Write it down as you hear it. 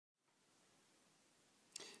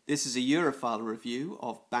This is a Europhile review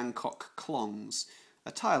of Bangkok Klongs,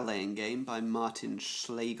 a tile-laying game by Martin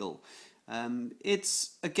Schlegel.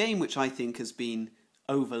 It's a game which I think has been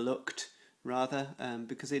overlooked, rather,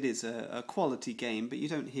 because it is a quality game, but you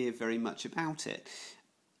don't hear very much about it.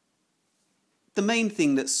 The main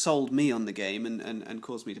thing that sold me on the game and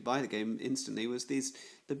caused me to buy the game instantly was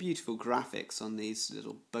the beautiful graphics on these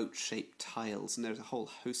little boat-shaped tiles, and there's a whole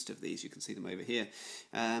host of these. You can see them over here.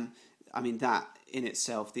 I mean, that in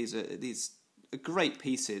itself, these are great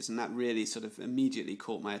pieces, and that really sort of immediately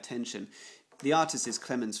caught my attention. The artist is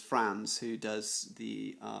Clemens Franz, who does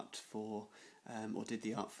the art for, or did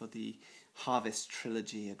the art for the Harvest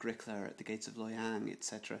Trilogy, Agricola at the Gates of Loyang,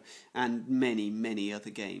 etc., and many, many other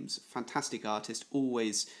games. Fantastic artist,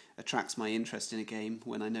 always attracts my interest in a game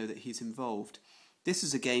when I know that he's involved. This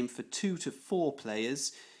is a game for 2 to 4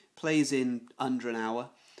 players, plays in under an hour,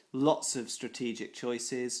 lots of strategic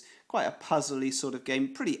choices, quite a puzzly sort of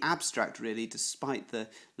game, pretty abstract really, despite the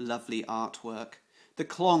lovely artwork. The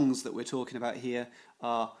Klongs that we're talking about here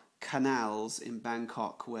are canals in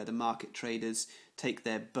Bangkok where the market traders take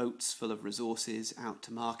their boats full of resources out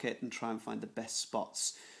to market and try and find the best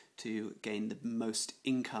spots to gain the most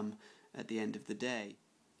income at the end of the day.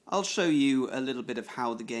 I'll show you a little bit of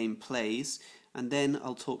how the game plays, and then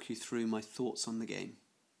I'll talk you through my thoughts on the game.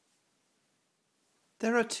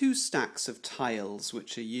 There are 2 stacks of tiles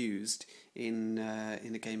which are used in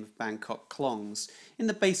a game of Bangkok Klongs. In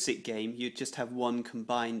the basic game you just have 1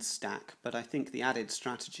 combined stack, but I think the added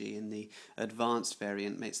strategy in the advanced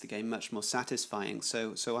variant makes the game much more satisfying,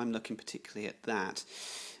 so I'm looking particularly at that.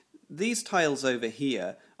 These tiles over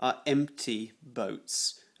here are empty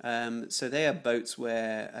boats. So they are boats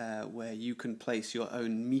where you can place your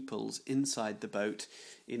own meeples inside the boat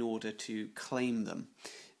in order to claim them.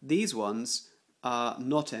 These ones are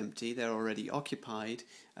not empty, they're already occupied,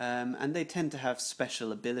 and they tend to have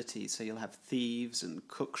special abilities, so you'll have thieves and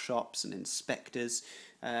cook shops and inspectors,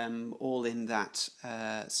 all in that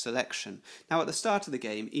selection. Now at the start of the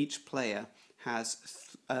game each player has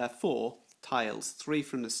 4 tiles, 3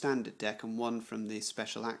 from the standard deck and 1 from the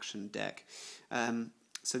special action deck.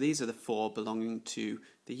 So these are the 4 belonging to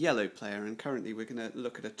the yellow player, and currently we're going to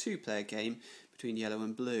look at a 2-player game between yellow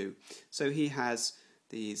and blue. So he has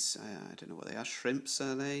these, I don't know what they are, shrimps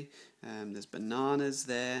are they? There's bananas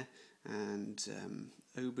there, and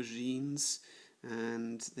aubergines,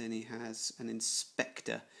 and then he has an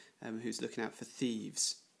inspector who's looking out for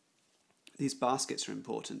thieves. These baskets are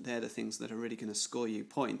important, they're the things that are really going to score you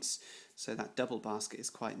points, so that double basket is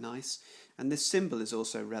quite nice. And this symbol is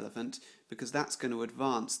also relevant because that's going to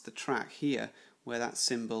advance the track here where that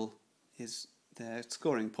symbol is there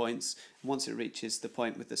scoring points. Once it reaches the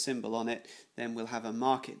point with the symbol on it, then we'll have a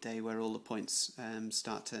market day where all the points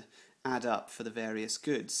start to add up for the various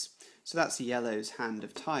goods. So that's yellow's hand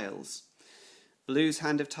of tiles. Blue's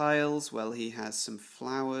hand of tiles, well, he has some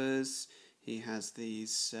flowers, he has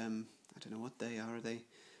these, I don't know what they are they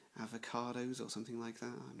avocados or something like that?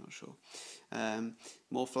 I'm not sure.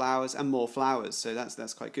 More flowers and more flowers, so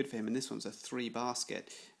that's quite good for him. And this one's a 3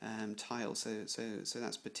 basket tile, so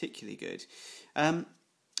that's particularly good.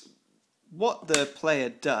 What the player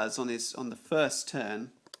does on the first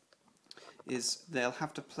turn is they'll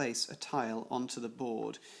have to place a tile onto the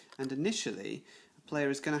board, and initially a player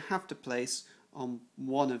is going to have to place on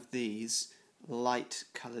one of these light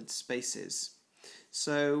coloured spaces.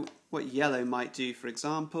 So what yellow might do, for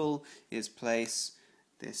example, is place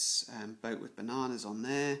this boat with bananas on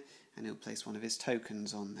there, and he'll place one of his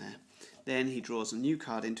tokens on there. Then he draws a new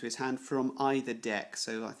card into his hand from either deck,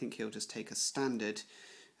 so I think he'll just take a standard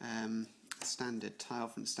tile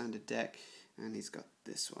from the standard deck, and he's got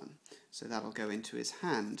this one. So that'll go into his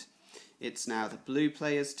hand. It's now the blue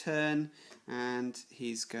player's turn, and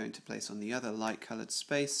he's going to place on the other light coloured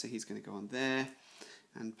space, so he's going to go on there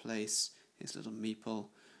and place his little meeple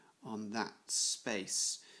on that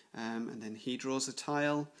space, and then he draws a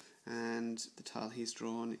tile, and the tile he's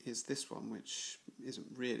drawn is this one, which isn't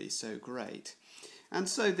really so great. And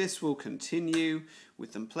so this will continue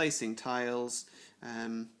with them placing tiles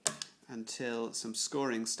until some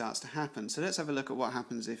scoring starts to happen. So let's have a look at what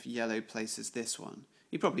happens if yellow places this one.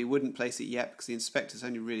 He probably wouldn't place it yet because the inspectors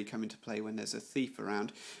only really come into play when there's a thief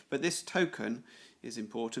around, but this token is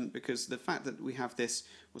important because the fact that we have this,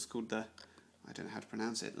 what's called the, I don't know how to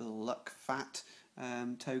pronounce it, luck fat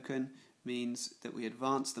token, means that we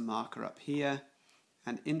advance the marker up here,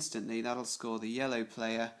 and instantly that'll score the yellow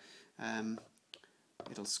player.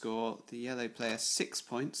 It'll score the yellow player 6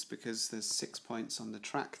 points because there's 6 points on the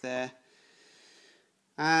track there,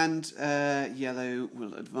 and yellow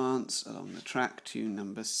will advance along the track to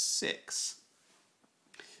number 6.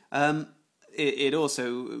 it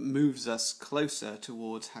also moves us closer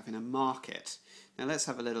towards having a market. Now let's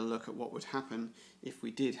have a little look at what would happen if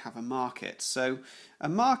we did have a market. So a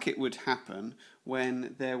market would happen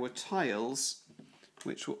when there were tiles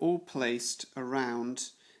which were all placed around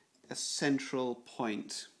a central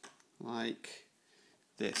point, like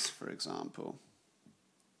this, for example.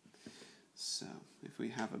 So if we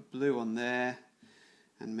have a blue one there,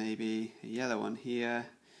 and maybe a yellow one here,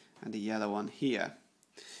 and a yellow one here.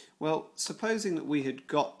 Well, supposing that we had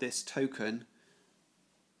got this token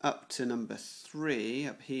up to number 3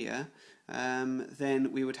 up here,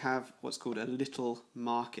 then we would have what's called a little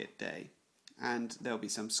market day, and there'll be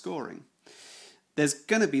some scoring. There's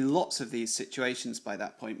going to be lots of these situations by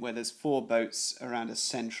that point where there's 4 boats around a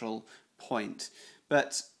central point,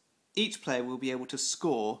 but each player will be able to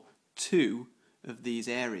score 2 of these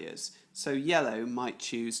areas. So yellow might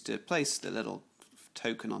choose to place the little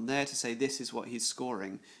token on there to say this is what he's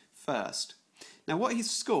scoring first. Now what he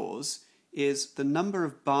scores is the number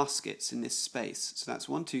of baskets in this space. So that's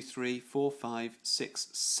 1, 2, 3, 4, 5, 6,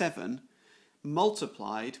 7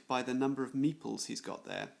 multiplied by the number of meeples he's got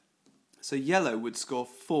there. So yellow would score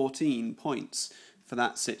 14 points for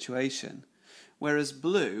that situation, whereas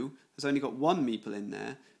blue has only got 1 meeple in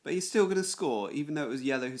there, but he's still going to score even though it was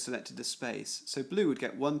yellow who selected the space. So blue would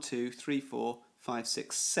get 1, 2, 3, 4, 5,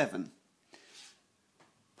 6, 7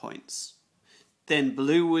 points. Then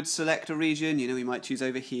blue would select a region, we might choose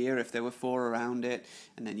over here if there were 4 around it,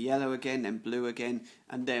 and then yellow again, then blue again,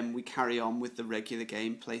 and then we carry on with the regular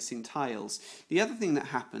game placing tiles. The other thing that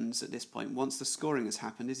happens at this point, once the scoring has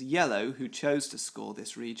happened, is yellow, who chose to score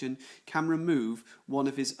this region, can remove one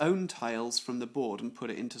of his own tiles from the board and put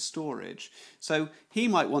it into storage. So he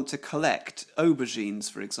might want to collect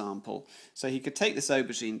aubergines, for example. So he could take this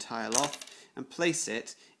aubergine tile off and place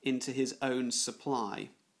it into his own supply.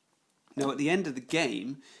 Now at the end of the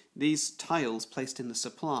game, these tiles placed in the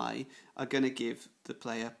supply are going to give the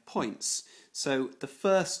player points. So the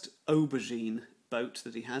first aubergine boat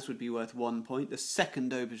that he has would be worth 1 point, the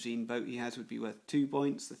second aubergine boat he has would be worth 2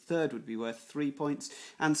 points, the third would be worth 3 points,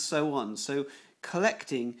 and so on. So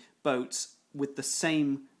collecting boats with the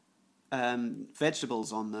same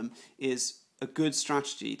vegetables on them is a good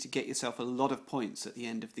strategy to get yourself a lot of points at the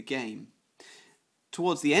end of the game.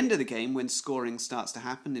 Towards the end of the game, when scoring starts to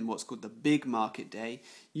happen in what's called the big market day,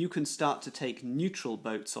 you can start to take neutral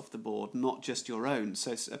boats off the board, not just your own.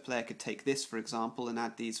 So a player could take this, for example, and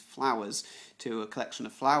add these flowers to a collection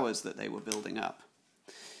of flowers that they were building up.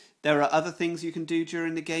 There are other things you can do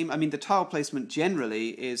during the game. I mean, the tile placement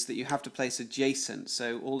generally is that you have to place adjacent,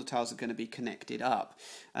 so all the tiles are going to be connected up.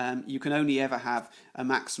 You can only ever have a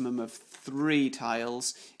maximum of 3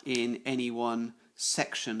 tiles in any one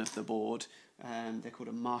section of the board. They're called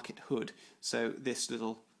a market hood. So this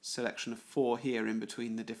little selection of 4 here in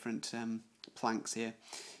between the different planks here,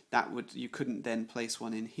 you couldn't then place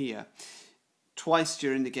one in here. Twice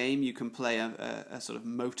during the game you can play a sort of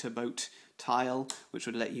motorboat tile, which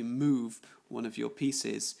would let you move one of your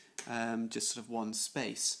pieces just sort of one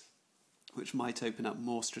space, which might open up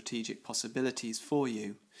more strategic possibilities for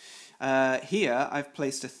you. Here I've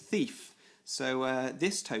placed a thief. So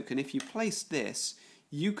this token, if you place this,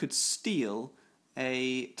 you could steal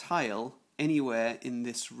a tile anywhere in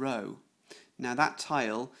this row. Now that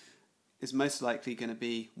tile is most likely going to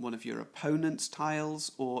be one of your opponent's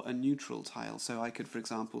tiles or a neutral tile. So I could, for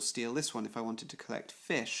example, steal this one if I wanted to collect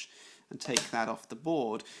fish and take that off the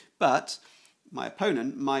board. But my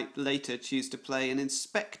opponent might later choose to play an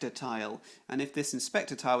inspector tile. And if this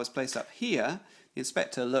inspector tile was placed up here, the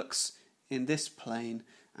inspector looks in this plane,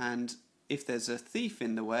 and if there's a thief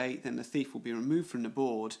in the way, then the thief will be removed from the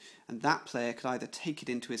board, and that player could either take it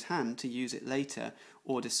into his hand to use it later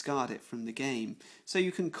or discard it from the game. So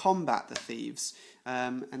you can combat the thieves,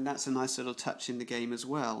 and that's a nice little touch in the game as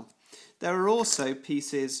well. There are also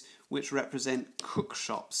pieces which represent cook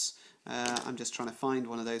shops. I'm just trying to find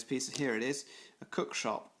one of those pieces. Here it is, a cook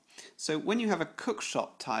shop. So when you have a cook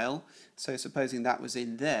shop tile, so supposing that was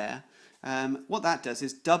in there, what that does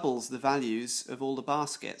is doubles the values of all the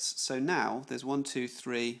baskets. So now there's 1, 2,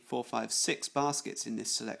 3, 4, 5, 6 baskets in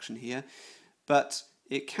this selection here, but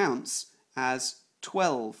it counts as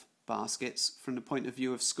 12 baskets from the point of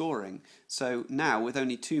view of scoring. So now with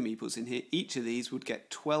only 2 meeples in here, each of these would get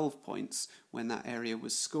 12 points when that area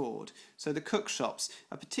was scored. So the cook shops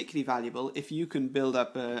are particularly valuable if you can build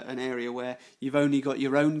up an area where you've only got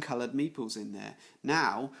your own coloured meeples in there.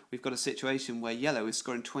 Now we've got a situation where yellow is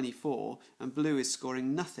scoring 24 and blue is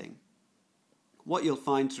scoring nothing. What you'll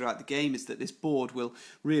find throughout the game is that this board will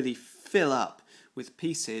really fill up with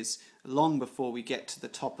pieces long before we get to the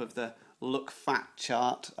top of the look fat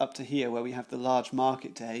chart up to here where we have the large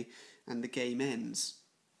market day, and the game ends.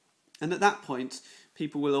 And at that point,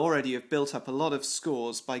 people will already have built up a lot of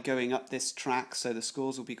scores by going up this track, so the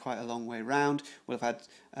scores will be quite a long way round. We'll have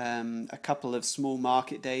had a couple of small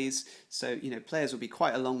market days, so players will be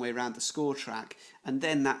quite a long way round the score track, and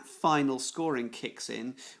then that final scoring kicks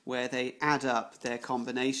in where they add up their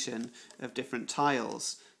combination of different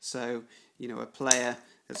tiles. So a player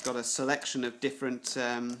has got a selection of different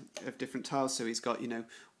tiles, so he's got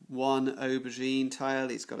one aubergine tile,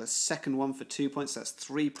 he's got a second one for 2 points, that's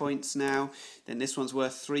 3 points now. Then this one's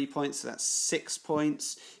worth 3 points, so that's 6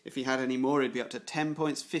 points. If he had any more, he'd be up to 10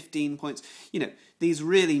 points, 15 points. These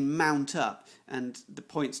really mount up, and the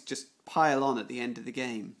points just pile on at the end of the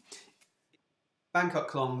game. Bangkok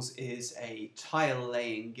Klongs is a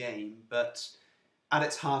tile-laying game, but at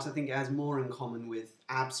its heart, I think it has more in common with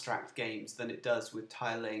abstract games than it does with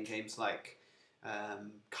tile-laying games like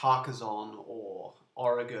Carcassonne or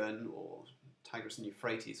Oregon or Tigris and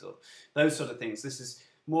Euphrates or those sort of things. This is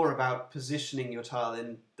more about positioning your tile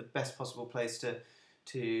in the best possible place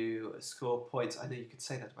to score points. I know you could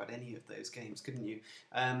say that about any of those games, couldn't you?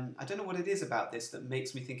 I don't know what it is about this that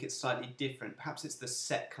makes me think it's slightly different. Perhaps it's the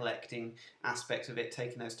set collecting aspect of it,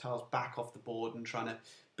 taking those tiles back off the board and trying to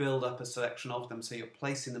build up a selection of them, so you're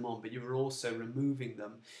placing them on, but you're also removing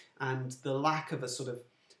them. And the lack of a sort of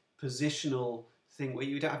positional thing where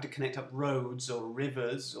you don't have to connect up roads or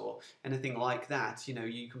rivers or anything like that.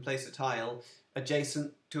 You can place a tile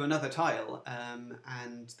adjacent to another tile,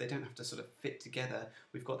 and they don't have to sort of fit together.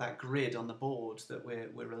 We've got that grid on the board that we're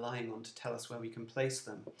relying on to tell us where we can place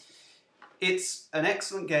them. It's an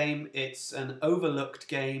excellent game. It's an overlooked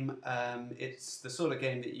game. It's the sort of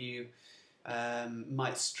game that you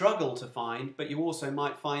might struggle to find, but you also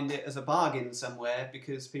might find it as a bargain somewhere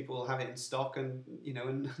because people will have it in stock, and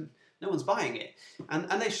and no one's buying it,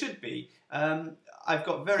 and they should be. I've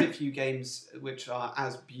got very few games which are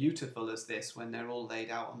as beautiful as this when they're all laid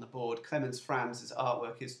out on the board. Clemens Franz's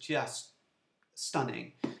artwork is just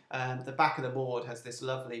stunning. The back of the board has this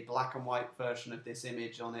lovely black and white version of this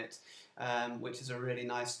image on it, which is a really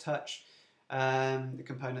nice touch. The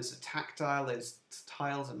components are tactile, those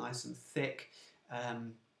tiles are nice and thick.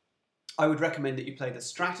 I would recommend that you play the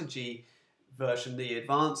strategy version, the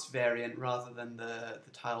advanced variant, rather than the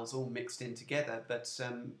tiles all mixed in together, but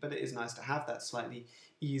it is nice to have that slightly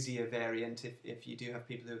easier variant if you do have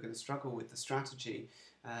people who are going to struggle with the strategy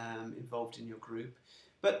involved in your group.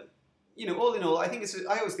 But all in all, I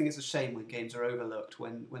always think it's a shame when games are overlooked,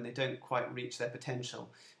 when they don't quite reach their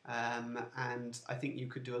potential, and I think you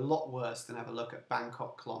could do a lot worse than have a look at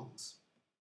Bangkok Klongs.